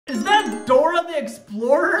is that Dora the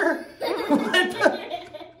Explorer? What the?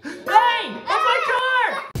 Hey, that's my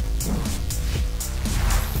car!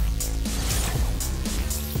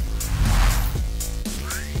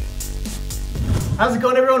 How's it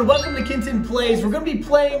going, everyone? Welcome to Kin Tin Plays. We're gonna be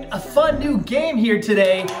playing a fun new game here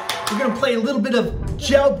today. We're gonna play a little bit of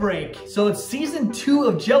Jailbreak. So it's season 2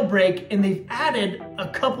 of Jailbreak, and they've added a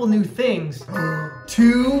couple new things.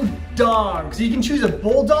 2 dogs. So you can choose a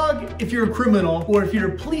bulldog if you're a criminal, or if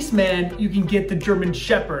you're a policeman, you can get the German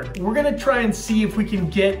Shepherd. We're gonna try and see if we can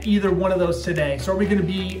get either one of those today. So are we gonna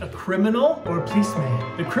be a criminal or a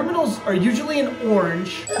policeman? The criminals are usually in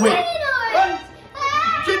orange. Wait.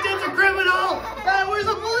 Kin Tin's a criminal! Where's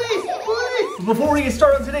the police? Police! Before we get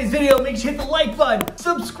started on today's video, make sure you hit the like button,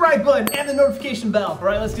 subscribe button, and the notification bell. All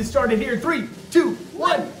right, let's get started here. 3, 2,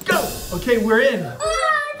 1, go! Okay, we're in.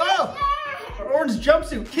 Oh! Our orange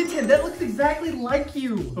jumpsuit. Kin Tin, that looks exactly like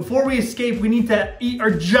you. Before we escape, we need to eat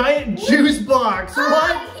our giant juice box.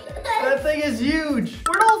 What? That thing is huge.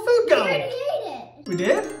 Where'd all the food go? We already ate it. We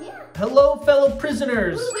did? Yeah. Hello, fellow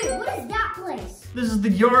prisoners. Wait, what is that place? This is the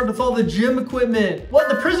yard with all the gym equipment. What,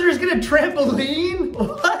 the prisoners get a trampoline?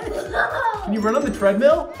 What? Can you run on the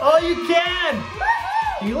treadmill? Oh, you can!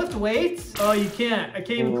 Can you lift weights? Oh, you can't. I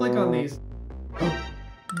can't even click on these.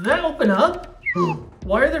 Did that open up?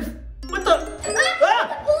 Why are there... What the...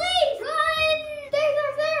 Ah! Police! Run!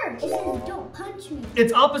 There. It says, don't punch me.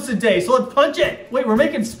 It's opposite day, so let's punch it. Wait, we're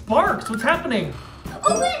making sparks. What's happening?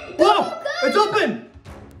 Open! Whoa! It's open!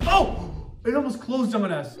 Oh! It almost closed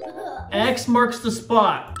on us. X marks the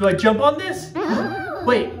spot. Do I jump on this?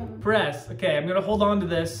 Wait, press. Okay, I'm gonna hold on to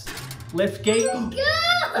this. Lift gate.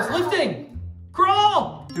 It's lifting.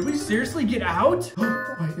 Crawl! Did we seriously get out?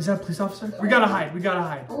 Wait, is that a police officer? We gotta hide, we gotta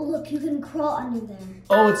hide. Oh, look, you can crawl under there.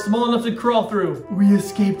 Oh, it's small enough to crawl through. We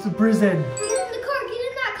escaped the prison. Get in the car, get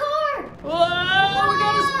in that car! Whoa, we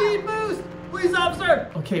got a speed boost! Police officer!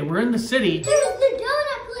 Okay, we're in the city. There's the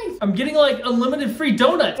donut place! I'm getting like unlimited free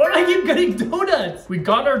donuts. Why do I keep getting donuts? We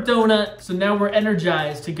got our donut, so now we're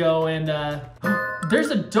energized to go and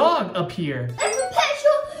there's a dog up here. There's a pet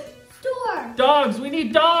store! Dogs, we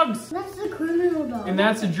need dogs! That's the criminal dog. And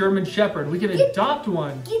that's a German Shepherd. We can adopt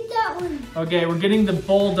one. Get that one. Okay, we're getting the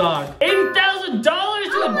bulldog. $80,000 to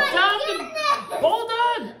adopt a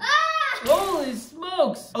bulldog? Ah! Holy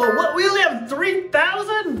smokes. Oh, what? We only have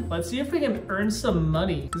 3,000? Let's see if we can earn some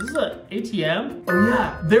money. Is this an ATM? Oh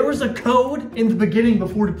yeah, there was a code in the beginning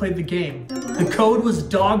before we played the game. The code was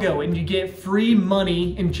Doggo, and you get free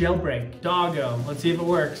money in Jailbreak. Doggo. Let's see if it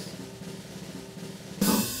works.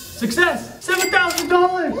 Success!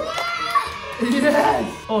 $7,000!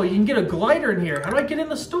 Yes! Oh, you can get a glider in here. How do I get in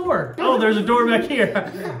the store? Oh, there's a door back here.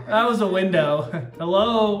 That was a window.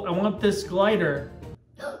 Hello, I want this glider.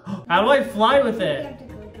 How do I fly with You it? have to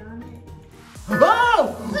click on it.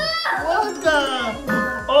 Oh! What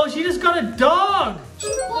the? Oh, she just got a dog. She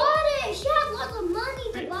bought it! She had lots of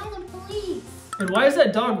money to buy the police. And why is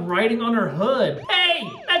that dog riding on her hood? Hey,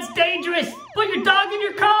 that's dangerous. Put your dog in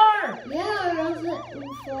your car. Yeah, or else it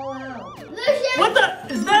will fall out. What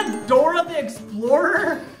the? Is that Dora the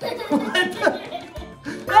Explorer? What the?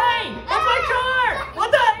 Hey, that's my car.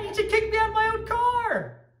 What the? You should kick me out of my own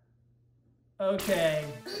car. Okay.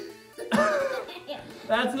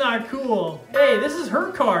 That's not cool. Hey, this is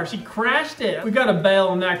her car. She crashed it. We got to bail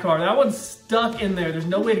on that car. That one's stuck in there. There's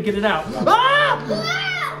no way to get it out.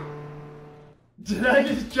 Ah! Did I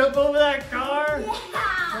just jump over that car?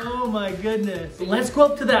 Yeah. Oh my goodness. Let's go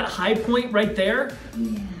up to that high point right there.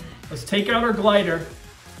 Yeah. Let's take out our glider.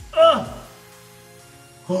 Ugh.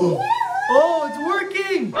 Oh, it's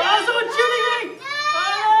working. Oh, someone's shooting me.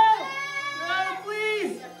 Oh, no,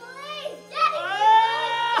 please.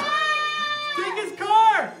 Take his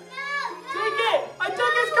car! Take it! I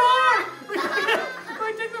took his car!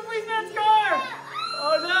 We took the policeman's car!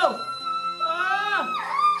 Oh no! Ah!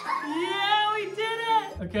 Yeah, we did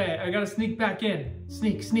it! Okay, I gotta sneak back in.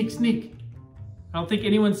 Sneak, sneak, sneak. I don't think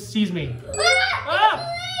anyone sees me. Ah!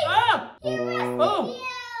 Ah! Oh!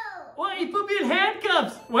 What? He put me in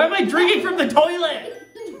handcuffs! Why am I drinking from the toilet?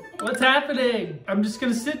 What's happening? I'm just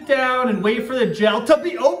gonna sit down and wait for the jail to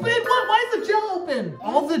be open? What? Why is the jail open?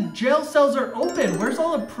 All the jail cells are open. Where's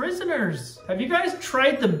all the prisoners? Have you guys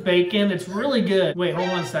tried the bacon? It's really good. Wait, hold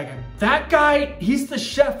on a second. That guy, he's the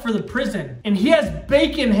chef for the prison, and he has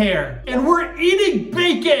bacon hair, and we're eating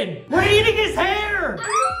bacon. We're eating his hair.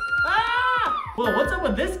 Ah! Whoa, what's up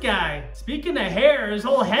with this guy? Speaking of hair, his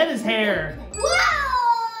whole head is hair.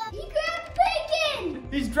 Wow! He grabbed bacon!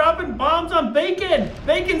 He's dropping bombs on bacon.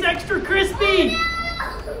 Bacon's extra crispy.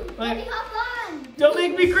 Oh, no! Daddy, hop on! Don't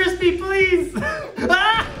make me crispy, please.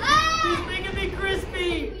 Ah! He's making me crispy.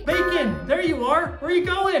 me! Bacon, there you are. Where are you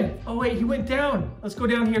going? Oh wait, he went down. Let's go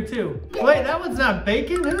down here too. Wait, that one's not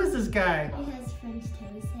bacon. Who is this guy? It has French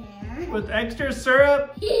toast hair. With extra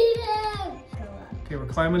syrup? Eat him! Go up. Okay, we're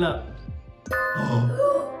climbing up.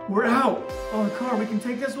 We're out. Oh, the car, we can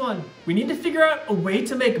take this one. We need to figure out a way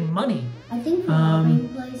to make money. I think for robbing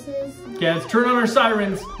places. Yeah, let's turn on our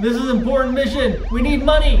sirens. This is an important mission. We need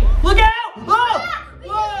money. Look out! Oh!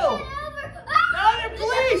 Whoa! Oh, they're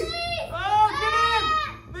police! Oh, get in!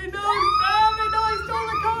 They know I stole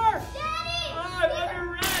the car! Daddy! Oh, I'm under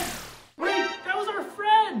arrest! Wait, that was our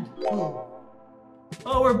friend!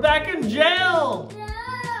 Oh, we're back in jail! No!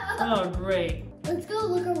 Oh, great. Let's go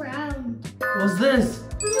look around. What's this?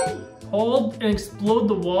 Hold and explode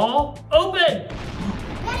the wall. Open!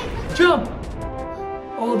 Daddy, Jump!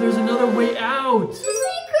 Oh, there's another way out. it's a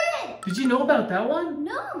secret! Did you know about that one?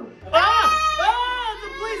 No! Ah! Ah! The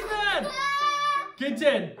policeman! Kin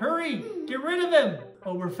Tin, hurry! Get rid of him!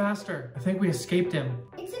 Oh, we're faster. I think we escaped him.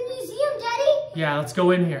 It's a museum, Daddy! Yeah, let's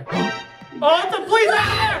go in here. Oh, it's a police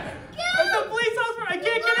officer! It's a police officer! I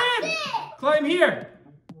can't get in! Climb here.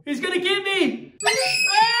 He's gonna get me!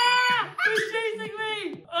 Ah! He's chasing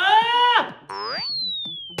me! Ah!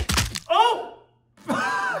 Oh!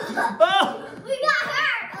 Oh! We got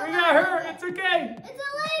hurt! We got hurt. It's okay. It's a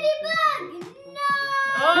ladybug! No!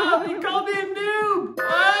 Oh, he called me a noob!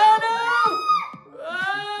 Oh, no! Oh!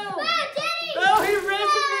 Ah, Daddy! Oh, he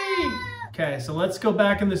arrested me! Okay, so let's go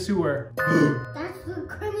back in the sewer. That's the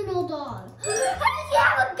criminal dog. How does he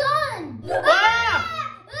have a gun? Ah!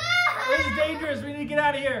 This is dangerous. We need to get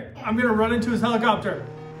out of here. I'm gonna run into his helicopter.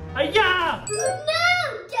 Hi-ya! No!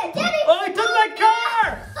 Daddy! Oh, he took my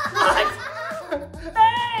car! What?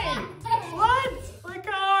 Hey! What? My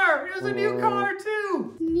car! Here's a new car,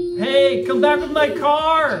 too! Hey, come back with my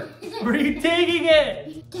car! Where are you taking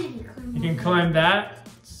it? Daddy, climb You can climb that.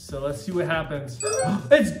 So let's see what happens.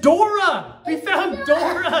 It's Dora! We found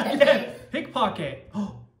Dora again! Pickpocket. Hi.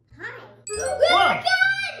 We have a gun!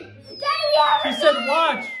 Daddy, we have a She said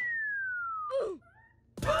watch.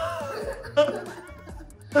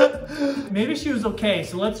 Maybe she was okay,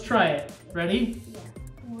 so let's try it. Ready?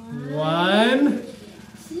 1,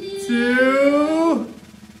 2,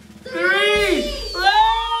 3.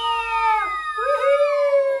 Ah!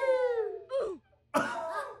 Woohoo!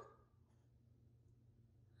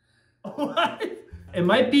 What? It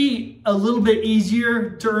might be a little bit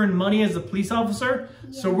easier to earn money as a police officer,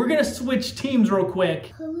 so we're gonna switch teams real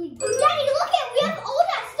quick. Daddy, look at, we have all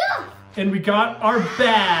that stuff. And we got our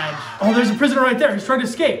badge. Oh, there's a prisoner right there. He's trying to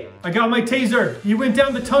escape. I got my taser. He went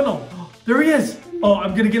down the tunnel. There he is. Oh,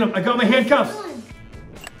 I'm gonna get him. I got my handcuffs.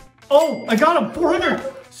 Oh, I got him. 400.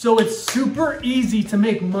 So it's super easy to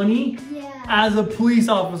make money as a police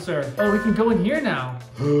officer. Oh, we can go in here now.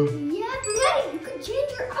 Yeah, Daddy, you can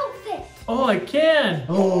change your outfit. Oh, I can.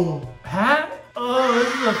 Oh, hat? Oh,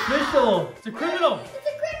 this is official. It's a criminal. It's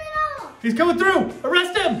a criminal. He's coming through.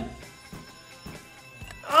 Arrest him.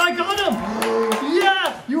 I got him!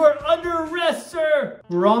 Yeah! You are under arrest, sir!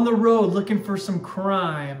 We're on the road looking for some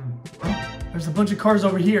crime. There's a bunch of cars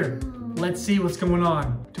over here. Let's see what's going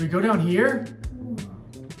on. Do we go down here?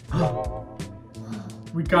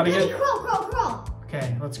 We gotta Daddy, get... crawl.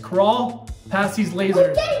 Okay, let's crawl past these Oh,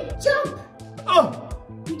 lasers. Daddy, jump. Oh!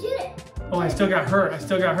 You did it. Oh, I still got hurt.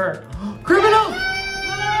 Criminal!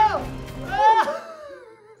 No! Ah!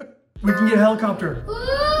 We can get a helicopter. Ooh.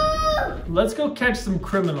 Let's go catch some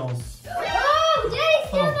criminals. Oh, Daddy,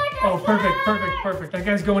 stand back. Oh, perfect. That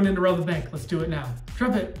guy's going in to rob the bank. Let's do it now.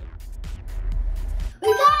 Drop it. We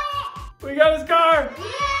got it. We got his car.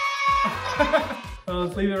 Yeah. Oh,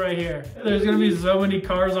 let's leave it right here. There's gonna be so many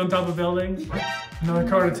cars on top of buildings. Another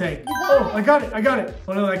car to take. Oh, I got it.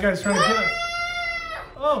 Oh no, that guy's trying to get us.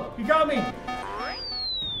 Oh, he got me.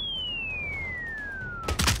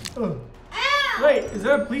 Oh. Ow. Wait, is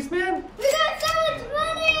that a policeman? We got so much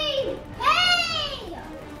money. Hey.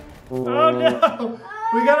 Oh no.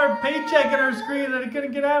 We got our paycheck in our screen and I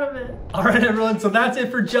couldn't get out of it. All right, everyone, so that's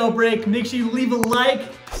it for Jailbreak. Make sure you leave a like,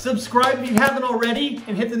 subscribe if you haven't already,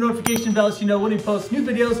 and hit the notification bell so you know when we post new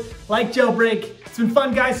videos like Jailbreak. It's been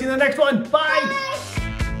fun, guys. See you in the next one. Bye. Bye.